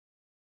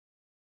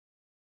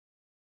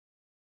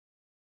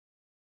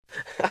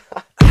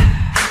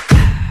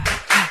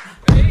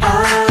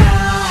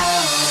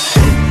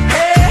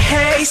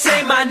Hey,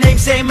 say my name,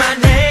 say my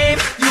name.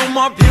 You're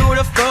more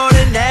beautiful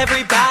than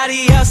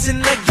everybody else in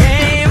the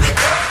game.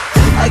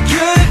 A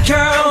good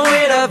girl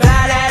with a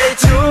bad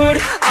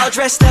attitude, all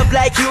dressed up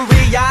like you,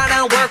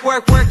 Rihanna.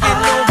 Work in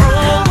the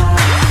room.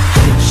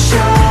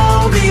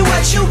 Show me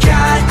what you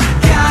got.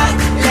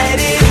 Let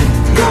it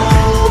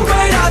roll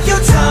right off your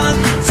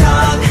tongue.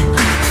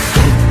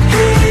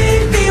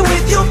 Hit me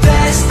with your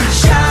best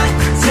shot.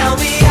 Tell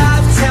me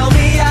up.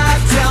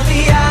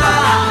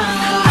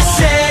 I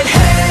said,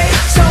 hey,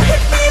 so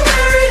hit me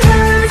where it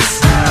hurts.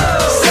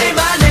 Say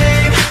my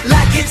name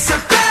like it's a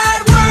bad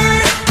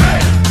word.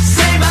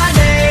 Say my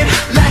name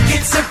like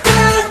it's a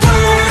bad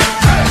word.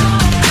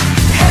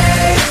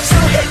 Hey, so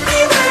hit me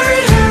where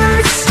it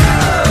hurts.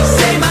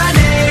 Say my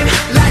name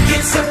like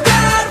it's a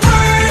bad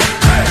word.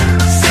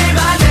 Say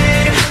my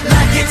name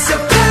like it's a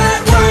bad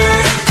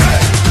word.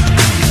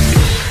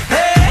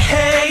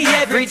 Hey,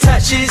 every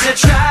touch is a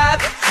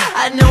trap.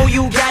 I know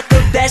you got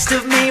the best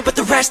of me, but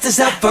the rest is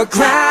up for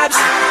grabs.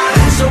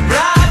 So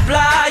blah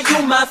blah,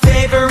 you my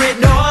favorite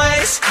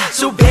noise.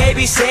 So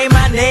baby, say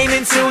my name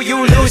until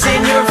you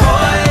losing your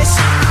voice.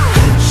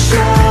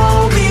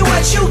 Show me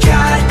what you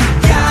got.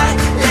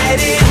 Let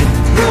it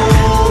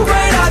roll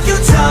right off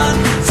your tongue.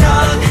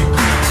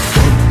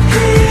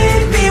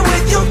 Hit me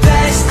with your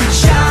best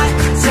shot.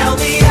 Tell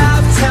me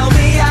up.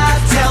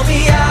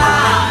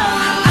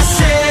 I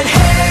said,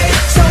 hey,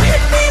 so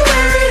hit me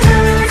where it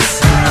hurts.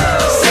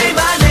 Say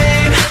my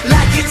name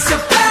like it's a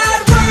bad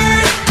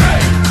word.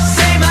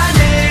 Say my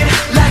name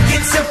like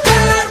it's a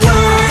bad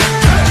word.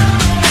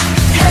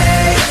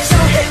 Hey, so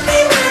hit me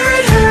where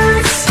it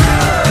hurts.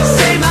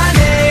 Say my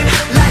name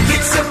like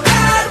it's a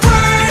bad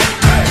word.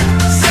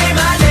 Say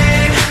my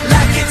name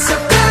like it's a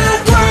bad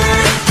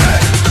word.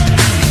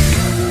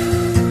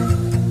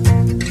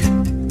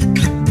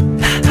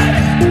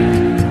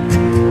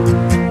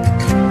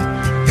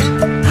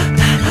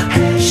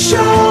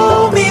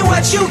 Show me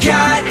what you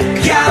got.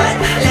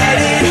 Let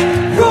it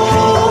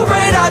roll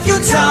right off your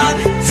tongue.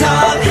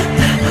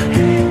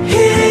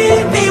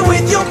 Hit me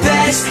with your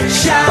best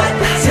shot.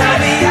 Tell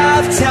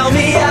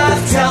me up.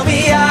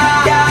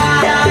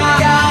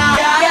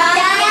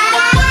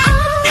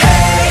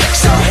 Hey,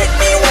 so hit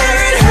me where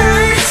it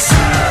hurts.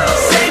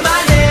 Say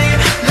my name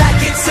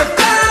like it's a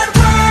bad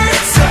word.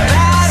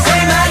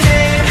 Say my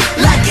name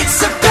like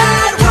it's a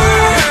bad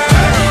word.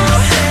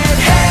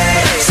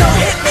 Hey, so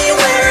hit me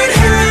where it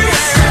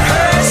hurts.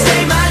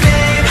 Say my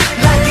name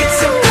like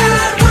it's a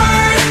bad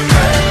word.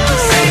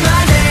 Say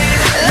my name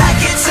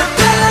like it's a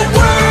bad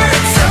word.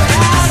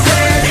 I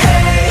said,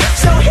 hey,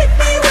 so hit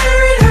me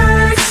where it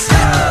hurts.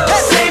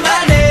 Say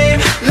my name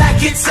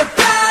like it's a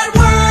bad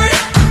word.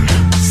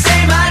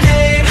 Say my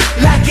name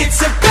like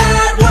it's a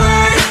bad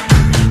word.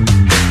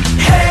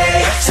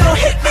 Hey, so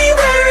hit me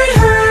where it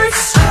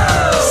hurts.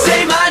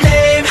 Say my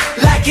name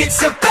like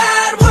it's a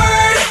bad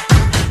word.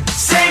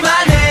 Say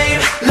my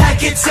name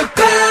like it's a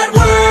bad word.